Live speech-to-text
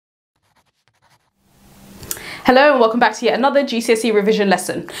Hello and welcome back to yet another GCSE revision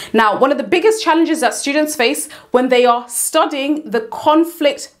lesson. Now, one of the biggest challenges that students face when they are studying the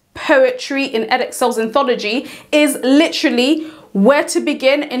conflict poetry in EDEXCEL's anthology is literally where to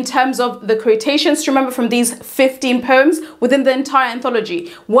begin in terms of the quotations to remember from these 15 poems within the entire anthology.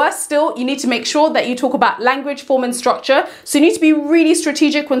 Worse still, you need to make sure that you talk about language, form and structure. So you need to be really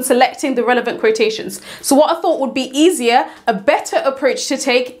strategic when selecting the relevant quotations. So what I thought would be easier, a better approach to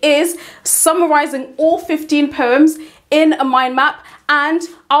take is summarizing all 15 poems in a mind map, and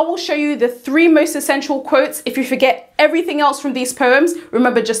I will show you the 3 most essential quotes. If you forget everything else from these poems,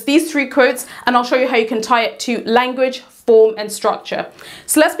 remember just these 3 quotes, and I'll show you how you can tie it to language, form and structure.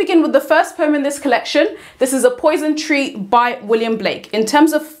 So let's begin with the first poem in this collection. This is A Poison Tree by William Blake. In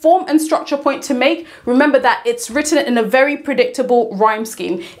terms of form and structure point to make, remember that it's written in a very predictable rhyme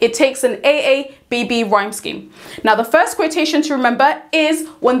scheme. It takes an AA-BB rhyme scheme. Now the first quotation to remember is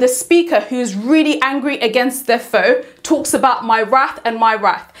when the speaker, who's really angry against their foe, talks about my wrath and my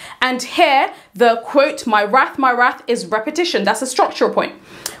wrath. And here the quote, my wrath, is repetition. That's a structural point.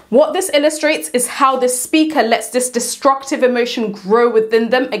 What this illustrates is how the speaker lets this destructive emotion grow within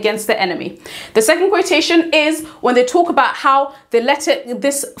them against the enemy. The second quotation is when they talk about how they let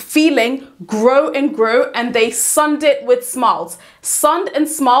this feeling grow and grow, and they sunned it with smiles. Sunned and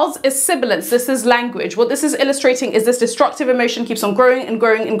smiles is sibilance. This is language. What this is illustrating is this destructive emotion keeps on growing and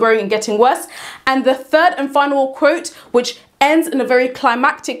growing and growing and getting worse. And the third and final quote, which ends in a very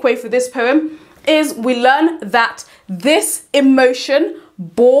climactic way for this poem, is we learn that this emotion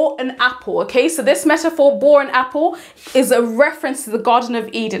bore an apple. Okay, so this metaphor, bore an apple, is a reference to the Garden of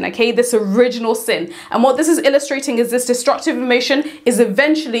Eden, okay, this original sin. And what this is illustrating is this destructive emotion is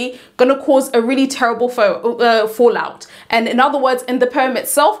eventually going to cause a really terrible fallout. And in other words, in the poem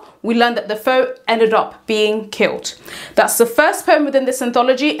itself, we learn that the foe ended up being killed. That's the first poem within this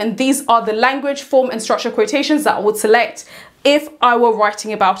anthology, and these are the language, form and structure quotations that I would select if I were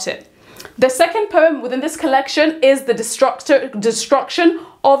writing about it. The second poem within this collection is The Destruction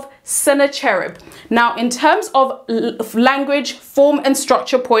of Sennacherib. Now, in terms of language, form and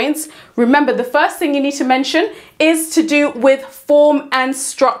structure points, remember the first thing you need to mention is to do with form and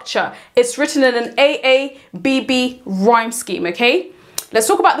structure. It's written in an AA-BB rhyme scheme, okay? Let's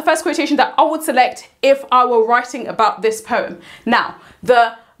talk about the first quotation that I would select if I were writing about this poem. Now,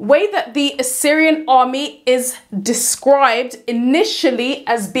 the way that the Assyrian army is described initially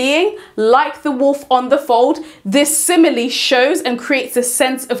as being like the wolf on the fold, this simile shows and creates a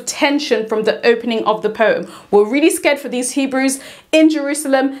sense of tension from the opening of the poem. We're really scared for these Hebrews in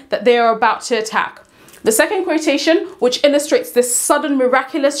Jerusalem that they are about to attack. The second quotation, which illustrates this sudden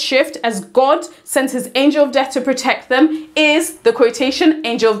miraculous shift as God sends his angel of death to protect them, is the quotation,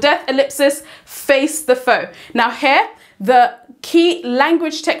 angel of death, ellipsis, face the foe. Now here, the key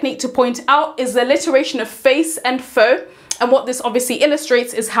language technique to point out is the alliteration of face and foe. And what this obviously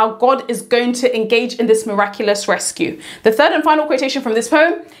illustrates is how God is going to engage in this miraculous rescue. The third and final quotation from this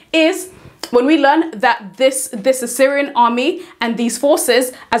poem is when we learn that this Assyrian army and these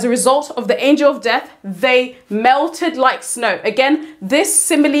forces, as a result of the angel of death, they melted like snow. Again, this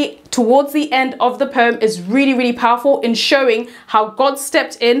simile towards the end of the poem is really, really powerful in showing how God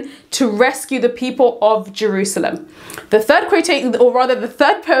stepped in to rescue the people of Jerusalem. The third quotation, or rather the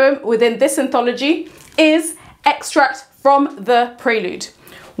third poem within this anthology, is extract from the prelude.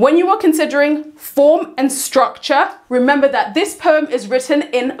 When you are considering form and structure, remember that this poem is written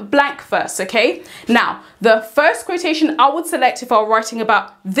in blank verse, okay? Now, the first quotation I would select if I were writing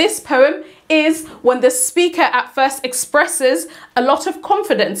about this poem is when the speaker at first expresses a lot of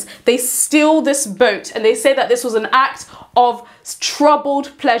confidence. They steal this boat and they say that this was an act of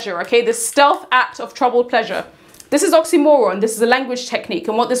troubled pleasure, okay? The stealth act of troubled pleasure. This is oxymoron, this is a language technique,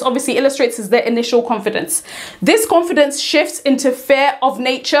 and what this obviously illustrates is their initial confidence. This confidence shifts into fear of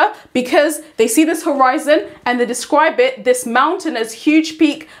nature because they see this horizon and they describe it, this mountain, as huge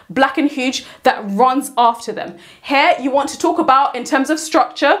peak, black and huge, that runs after them. Here you want to talk about, in terms of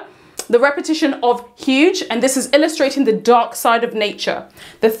structure, the repetition of huge, and this is illustrating the dark side of nature.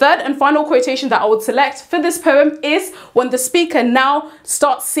 The third and final quotation that I would select for this poem is when the speaker now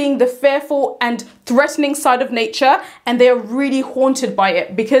starts seeing the fearful and threatening side of nature, and they are really haunted by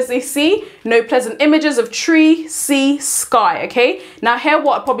it because they see no pleasant images of tree, sea, sky, okay? Now here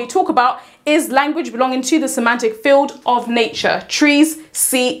what I'll probably talk about is language belonging to the semantic field of nature, trees,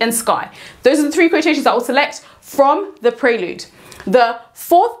 sea and sky. Those are the 3 quotations that I will select from the prelude. The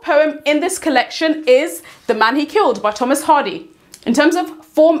fourth poem in this collection is The Man He Killed by Thomas Hardy. In terms of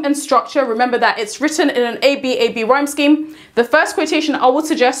form and structure, remember that it's written in an AB rhyme scheme. The first quotation I would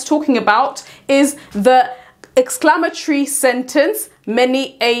suggest talking about is the exclamatory sentence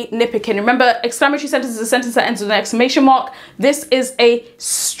many a nipperkin. Remember, exclamatory sentence is a sentence that ends with an exclamation mark. This is a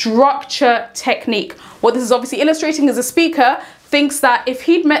structure technique. What this is obviously illustrating is a speaker thinks that if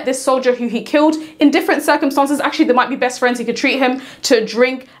he'd met this soldier who he killed in different circumstances, actually they might be best friends, he could treat him to a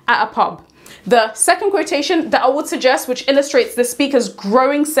drink at a pub. The second quotation that I would suggest, which illustrates the speaker's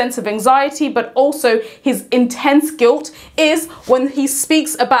growing sense of anxiety, but also his intense guilt, is when he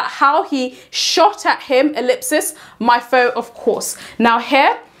speaks about how he shot at him, ellipsis, my foe, of course. Now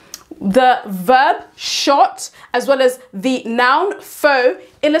here, the verb shot as well as the noun foe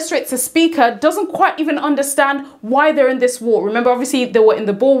illustrates the speaker doesn't quite even understand why they're in this war. Remember, obviously they were in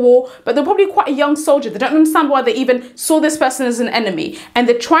the Boer War, but they're probably quite a young soldier. They don't understand why they even saw this person as an enemy, and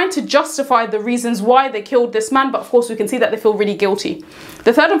they're trying to justify the reasons why they killed this man, but of course we can see that they feel really guilty.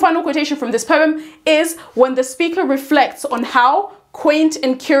 The third and final quotation from this poem is when the speaker reflects on how quaint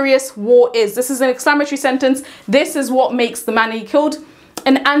and curious war is. This is an exclamatory sentence. This is what makes the man he killed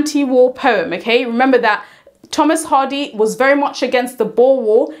an anti-war poem, okay? Remember that Thomas Hardy was very much against the Boer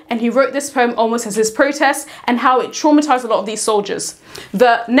War, and he wrote this poem almost as his protest and how it traumatized a lot of these soldiers.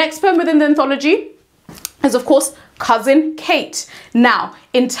 The next poem within the anthology is, of course, Cousin Kate. Now,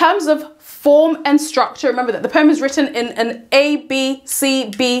 in terms of form and structure, remember that the poem is written in an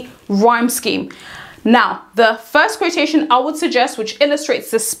A-B-C-B rhyme scheme. Now, the first quotation I would suggest, which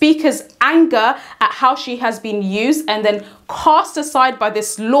illustrates the speaker's anger at how she has been used and then cast aside by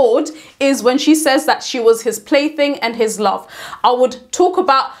this lord, is when she says that she was his plaything and his love. I would talk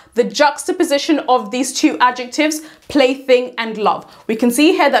about the juxtaposition of these two adjectives, plaything and love. We can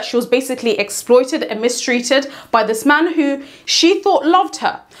see here that she was basically exploited and mistreated by this man who she thought loved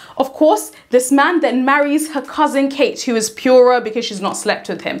her. Of course, this man then marries her cousin Kate, who is purer because she's not slept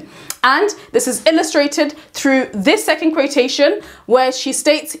with him. And this is illustrated through this second quotation where she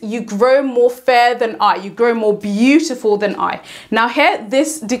states, "You grow more fair than I, you grow more beautiful than I." Now here,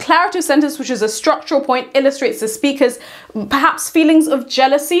 this declarative sentence, which is a structural point, illustrates the speaker's perhaps feelings of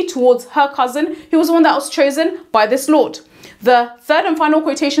jealousy towards her cousin, who was the one that was chosen by this lord. The third and final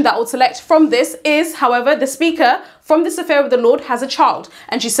quotation that I will select from this is, however, the speaker from this affair with the Lord has a child,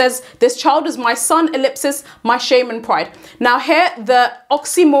 and she says, "This child is my son, ellipsis, my shame and pride." Now here, the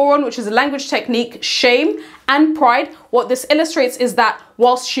oxymoron, which is a language technique, shame and pride, what this illustrates is that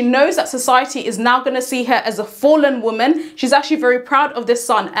whilst she knows that society is now going to see her as a fallen woman, she's actually very proud of this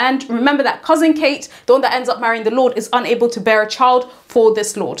son. And remember that cousin Kate, the one that ends up marrying the Lord, is unable to bear a child for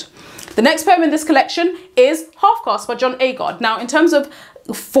this Lord. The next poem in this collection is Half Caste by John Agard. Now, in terms of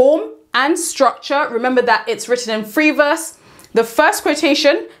form and structure, remember that it's written in free verse. The first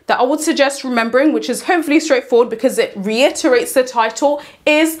quotation that I would suggest remembering, which is hopefully straightforward because it reiterates the title,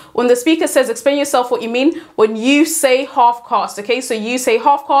 is when the speaker says, "Explain yourself what you mean when you say half caste," okay? So you say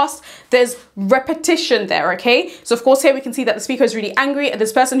half caste, there's repetition there, okay? So of course here we can see that the speaker is really angry at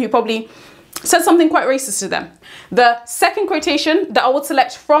this person who probably said something quite racist to them. The second quotation that I would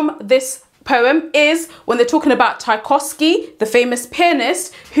select from this poem is when they're talking about Tchaikovsky, the famous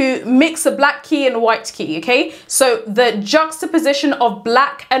pianist who mixed a black key and a white key, okay? So the juxtaposition of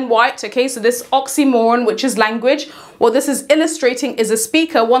black and white, okay? So this oxymoron, which is language, what this is illustrating is a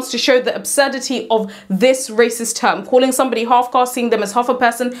speaker wants to show the absurdity of this racist term, calling somebody half caste, seeing them as half a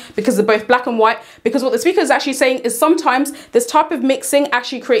person because they're both black and white, because what the speaker is actually saying is sometimes this type of mixing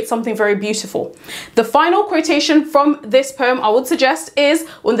actually creates something very beautiful. The final quotation from this poem I would suggest is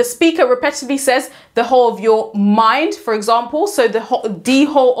when the speaker repetitively says the whole of your mind, for example, so the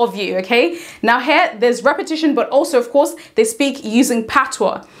whole of you, okay? Now here there's repetition, but also of course they speak using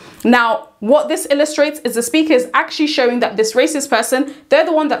patois. Now, what this illustrates is the speaker is actually showing that this racist person, they're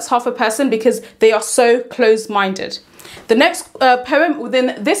the one that's half a person because they are so close-minded. The next poem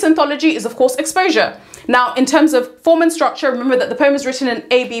within this anthology is, of course, Exposure. Now, in terms of form and structure, remember that the poem is written in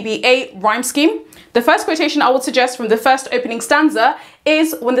ABBA rhyme scheme. The first quotation I would suggest from the first opening stanza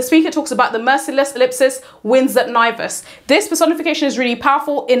is when the speaker talks about the merciless ellipsis winds that knife us. This personification is really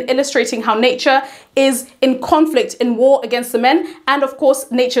powerful in illustrating how nature is in conflict, in war against the men. And of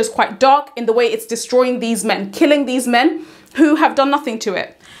course, nature is quite dark in the way it's destroying these men, killing these men who have done nothing to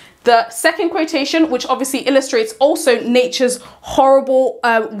it. The second quotation, which obviously illustrates also nature's horrible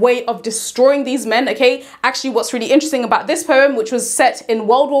way of destroying these men, okay? Actually, what's really interesting about this poem, which was set in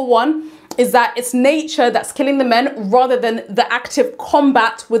World War I, is that it's nature that's killing the men rather than the active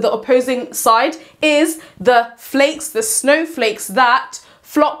combat with the opposing side, is the flakes, the snowflakes that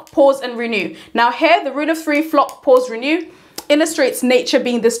flock, pause and renew. Now here, the rule of three, flock, pause, renew, illustrates nature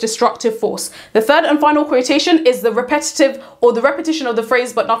being this destructive force. The third and final quotation is the repetition of the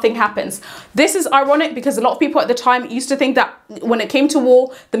phrase, but nothing happens. This is ironic because a lot of people at the time used to think that when it came to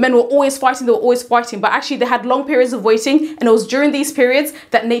war, the men were always fighting, but actually they had long periods of waiting, and it was during these periods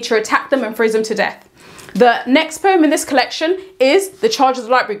that nature attacked them and froze them to death. The next poem in this collection is The Charge of the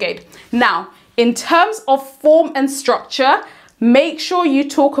Light Brigade. Now, in terms of form and structure, make sure you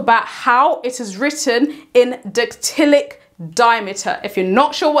talk about how it is written in dactylic diameter. If you're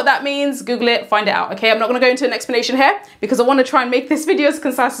not sure what that means, Google it, find it out. Okay, I'm not going to go into an explanation here because I want to try and make this video as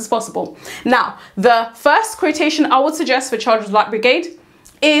concise as possible. Now, the first quotation I would suggest for Charge of the Light Brigade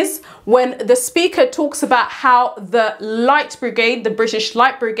is when the speaker talks about how the Light Brigade, the British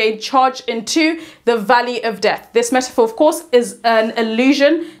Light Brigade, charged into the Valley of Death. This metaphor, of course, is an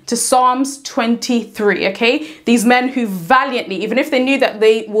allusion to Psalms 23, okay? These men who valiantly, even if they knew that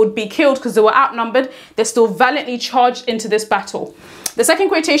they would be killed because they were outnumbered, they still valiantly charged into this battle. The second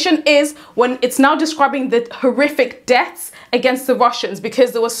quotation is when it's now describing the horrific deaths against the Russians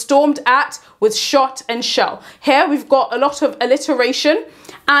because they were stormed at with shot and shell. Here we've got a lot of alliteration,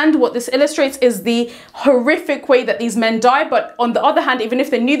 and what this illustrates is the horrific way that these men die. But on the other hand, even if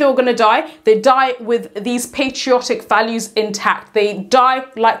they knew they were going to die, they die with these patriotic values intact. They die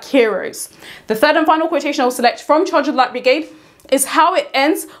like heroes. The third and final quotation I'll select from Charge of the Light Brigade is how it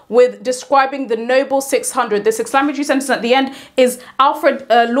ends with describing the Noble 600. This exclamatory sentence at the end is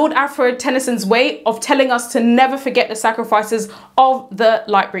Lord Alfred Tennyson's way of telling us to never forget the sacrifices of the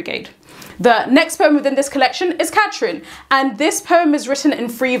Light Brigade. The next poem within this collection is Katrin, and this poem is written in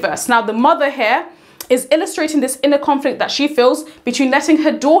free verse. Now, the mother here is illustrating this inner conflict that she feels between letting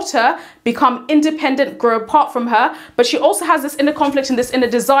her daughter become independent, grow apart from her, but she also has this inner conflict and this inner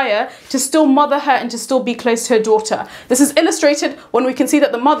desire to still mother her and to still be close to her daughter. This is illustrated when we can see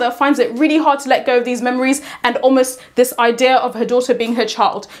that the mother finds it really hard to let go of these memories and almost this idea of her daughter being her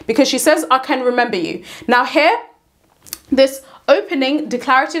child, because she says, I can remember you. Now here, this opening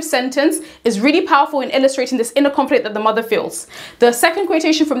declarative sentence is really powerful in illustrating this inner conflict that the mother feels. The second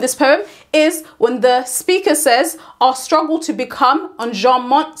quotation from this poem is when the speaker says, our struggle to become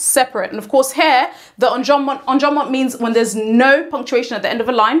enjambment separate. And of course here, the enjambment means when there's no punctuation at the end of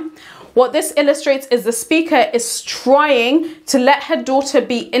a line. What this illustrates is the speaker is trying to let her daughter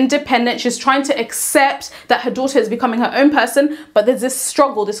be independent. She's trying to accept that her daughter is becoming her own person, but there's this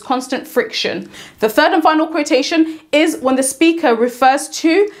struggle, this constant friction. The third and final quotation is when the speaker refers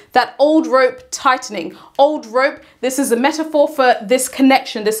to that old rope tightening. Old rope, this is a metaphor for this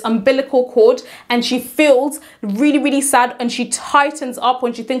connection, this umbilical cord, and she feels really, really sad and she tightens up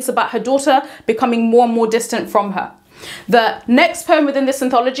when she thinks about her daughter becoming more and more distant from her. The next poem within this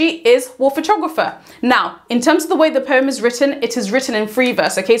anthology is War Photographer. Now, in terms of the way the poem is written, it is written in free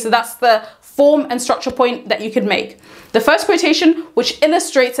verse, okay? So that's the form and structure point that you could make. The first quotation, which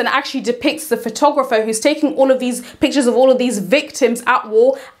illustrates and actually depicts the photographer who's taking all of these pictures of all of these victims at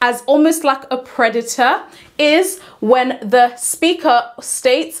war as almost like a predator, is when the speaker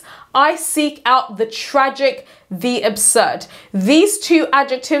states, I seek out the tragic, the absurd. These two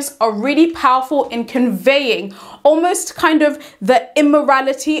adjectives are really powerful in conveying almost kind of the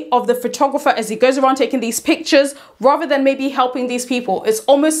immorality of the photographer as he goes around taking these pictures rather than maybe helping these people. It's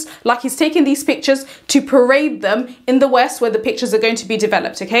almost like he's taking these pictures to parade them in the West where the pictures are going to be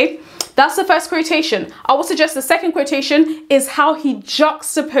developed, okay? That's the first quotation. I will suggest the second quotation is how he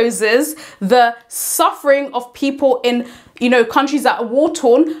juxtaposes the suffering of people in countries that are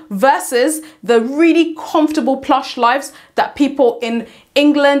war-torn versus the really comfortable plush lives that people in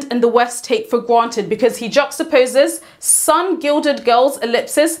England and the West take for granted, because he juxtaposes sun-gilded girls,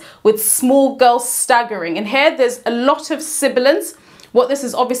 ellipsis, with small girls staggering. And here there's a lot of sibilance. What this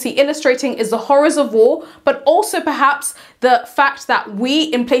is obviously illustrating is the horrors of war, but also perhaps the fact that we,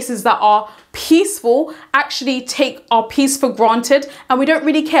 in places that are peaceful, actually take our peace for granted and we don't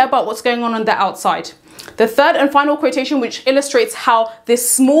really care about what's going on the outside. The third and final quotation, which illustrates how this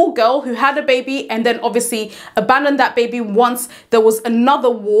small girl who had a baby and then obviously abandoned that baby once there was another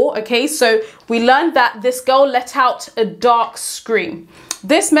war, okay? So we learned that this girl let out a dark scream.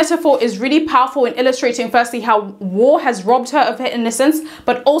 This metaphor is really powerful in illustrating firstly how war has robbed her of her innocence,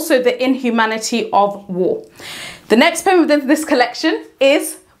 but also the inhumanity of war. The next poem within this collection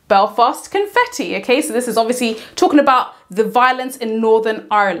is Belfast Confetti, okay? So this is obviously talking about the violence in Northern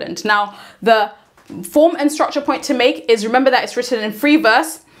Ireland. Now, the form and structure point to make is remember that it's written in free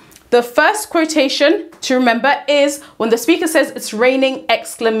verse. the first quotation to remember is when the speaker says it's raining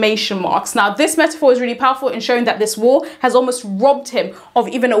exclamation marks. Now, this metaphor is really powerful in showing that this war has almost robbed him of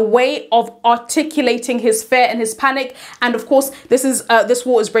even a way of articulating his fear and his panic. And of course, this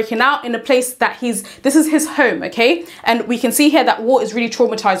war is breaking out in a place that this is his home, okay? And we can see here that war is really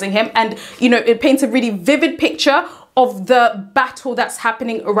traumatizing him. And, you know, it paints a really vivid picture of the battle that's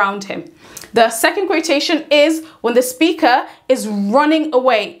happening around him. The second quotation is when the speaker is running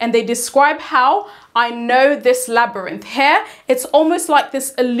away and they describe how I know this labyrinth. Here, it's almost like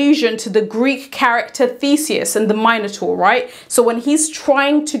this allusion to the Greek character Theseus and the Minotaur, right? So when he's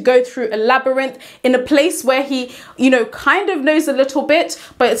trying to go through a labyrinth in a place where he, you know, kind of knows a little bit,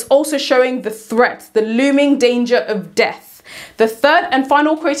 but it's also showing the threat, the looming danger of death. The third and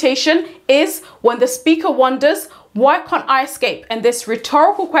final quotation is when the speaker wonders, why can't I escape? And this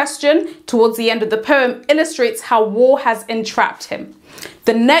rhetorical question towards the end of the poem illustrates how war has entrapped him.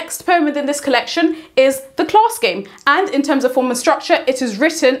 The next poem within this collection is The Class Game, and in terms of form and structure, it is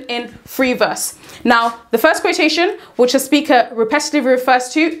written in free verse. Now, the first quotation, which the speaker repetitively refers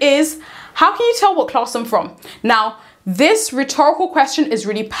to, is, how can you tell what class I'm from? Now, this rhetorical question is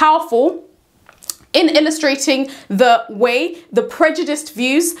really powerful in illustrating the prejudiced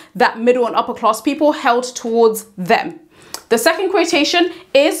views that middle and upper class people held towards them. The second quotation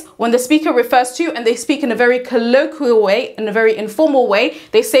is when the speaker refers to, and they speak in a very colloquial way, in a very informal way,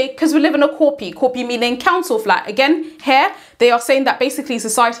 they say, because we live in a corpy meaning council flat. Again, here, they are saying that basically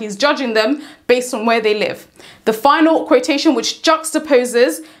society is judging them based on where they live. The final quotation, which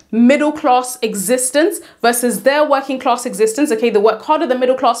juxtaposes middle class existence versus their working class existence. Okay, they work harder than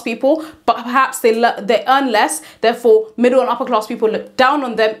middle class people, but perhaps they earn less, therefore middle and upper class people look down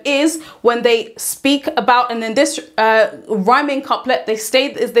on them, is when they speak about, and in this rhyming couplet, they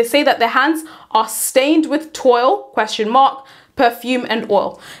say that their hands are stained with toil, perfume and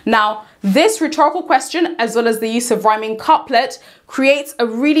oil. Now, this rhetorical question, as well as the use of rhyming couplet, creates a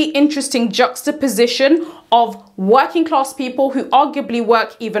really interesting juxtaposition of working class people who arguably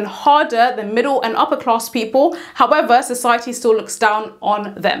work even harder than middle and upper class people. However, society still looks down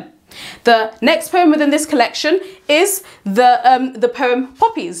on them. The next poem within this collection is the poem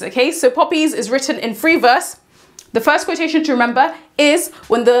Poppies. Okay, so Poppies is written in free verse. The first quotation to remember is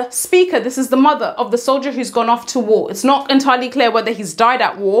when the speaker, this is the mother of the soldier who's gone off to war. It's not entirely clear whether he's died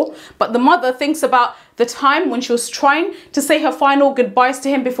at war, but the mother thinks about the time when she was trying to say her final goodbyes to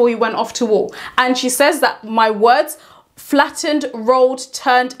him before he went off to war. And she says that my words flattened, rolled,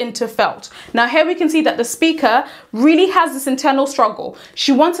 turned into felt. Now here we can see that the speaker really has this internal struggle.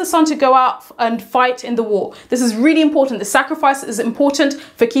 She wants her son to go out and fight in the war. This is really important. The sacrifice is important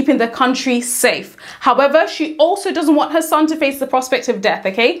for keeping the country safe. However, she also doesn't want her son to face the prospect of death,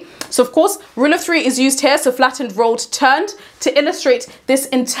 okay? So of course, rule of three is used here, so flattened, rolled, turned, to illustrate this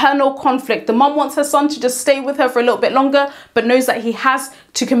internal conflict. The mum wants her son to just stay with her for a little bit longer, but knows that he has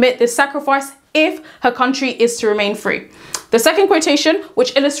to commit this sacrifice if her country is to remain free. The second quotation,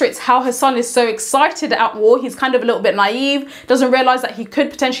 which illustrates how her son is so excited at war, he's kind of a little bit naive, doesn't realize that he could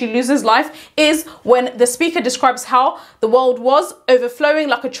potentially lose his life, is when the speaker describes how the world was overflowing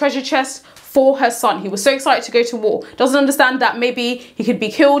like a treasure chest for her son. He was so excited to go to war. Doesn't understand that maybe he could be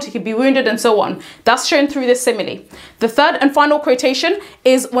killed, he could be wounded, and so on. That's shown through this simile. The third and final quotation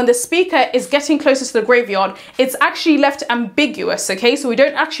is when the speaker is getting closer to the graveyard. It's actually left ambiguous, okay? So we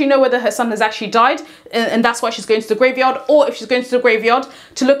don't actually know whether her son has actually died, and that's why she's going to the graveyard, or if she's going to the graveyard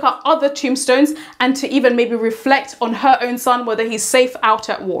to look at other tombstones and to even maybe reflect on her own son, whether he's safe out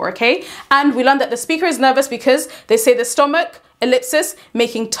at war, okay? And we learned that the speaker is nervous because they say the stomach, ellipsis,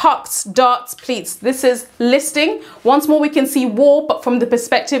 making tucks, darts, pleats. This is listing. Once more, we can see war, but from the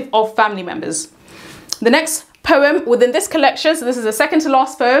perspective of family members. The next poem within this collection, so this is the second to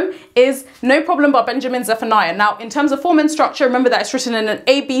last poem, is No Problem by Benjamin Zephaniah. Now, in terms of form and structure, remember that it's written in an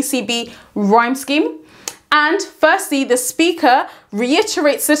ABCB rhyme scheme. And firstly, the speaker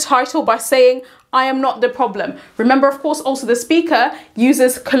reiterates the title by saying, I am not the problem. Remember, of course, also the speaker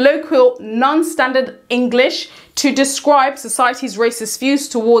uses colloquial, non-standard English to describe society's racist views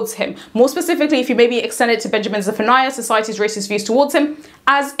towards him. More specifically, if you maybe extend it to Benjamin Zephaniah, society's racist views towards him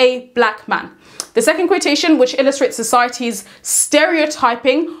as a black man. The second quotation, which illustrates society's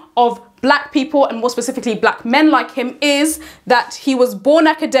stereotyping of black people, and more specifically black men like him, is that he was born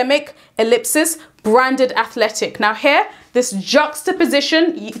academic, ellipsis, branded athletic. Now here, this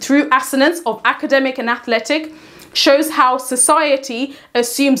juxtaposition through assonance of academic and athletic shows how society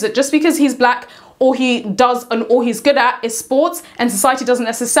assumes that just because he's black, all he does and all he's good at is sports, and society doesn't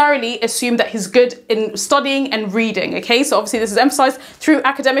necessarily assume that he's good in studying and reading, okay? So obviously this is emphasized through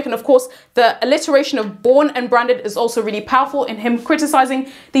academic, and of course the alliteration of born and branded is also really powerful in him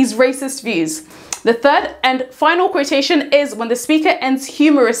criticizing these racist views. The third and final quotation is when the speaker ends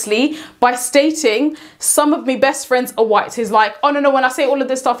humorously by stating, some of my best friends are white. He's like, oh no, when I say all of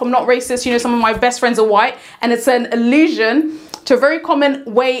this stuff, I'm not racist, you know, some of my best friends are white. And it's an allusion to a very common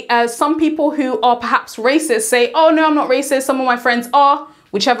way some people who are perhaps racist say, oh no, I'm not racist, some of my friends are,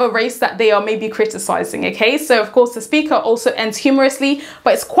 whichever race that they are maybe criticizing, okay? So of course the speaker also ends humorously,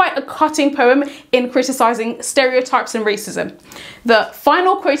 but it's quite a cutting poem in criticizing stereotypes and racism. The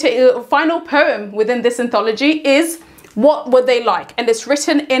final poem within this anthology is What Were They Like? And it's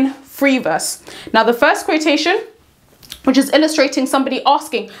written in free verse. Now the first quotation, which is illustrating somebody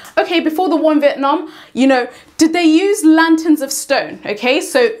asking, okay, before the war in Vietnam, you know, did they use lanterns of stone? Okay,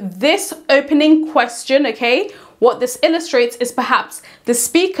 so this opening question, okay, what this illustrates is perhaps the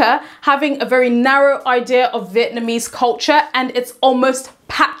speaker having a very narrow idea of Vietnamese culture, and it's almost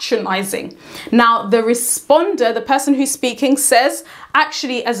patronizing. Now, the responder, the person who's speaking, says,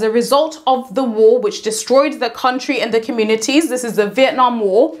 actually, as a result of the war, which destroyed the country and the communities, this is the Vietnam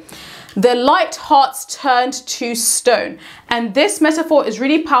War, their light hearts turned to stone. And this metaphor is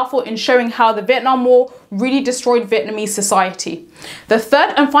really powerful in showing how the Vietnam War really destroyed Vietnamese society. The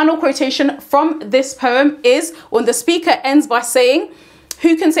third and final quotation from this poem is when the speaker ends by saying,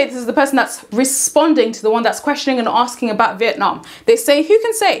 who can say, this is the person that's responding to the one that's questioning and asking about Vietnam. They say, who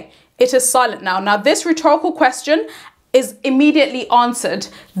can say? It is silent now. Now, this rhetorical question is immediately answered.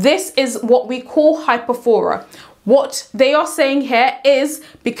 This is what we call hyperphora. What they are saying here is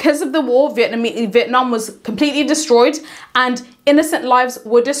because of the war, Vietnam was completely destroyed and innocent lives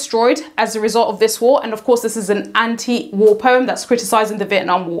were destroyed as a result of this war. And of course, this is an anti-war poem that's criticizing the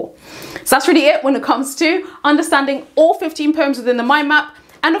Vietnam War. So that's really it when it comes to understanding all 15 poems within the mind map.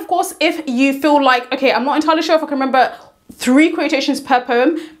 And of course, if you feel like, okay, I'm not entirely sure if I can remember 3 quotations per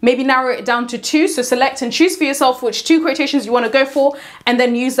poem, maybe narrow it down to 2. So select and choose for yourself which 2 quotations you want to go for, and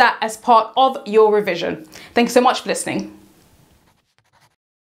then use that as part of your revision. Thank you so much for listening.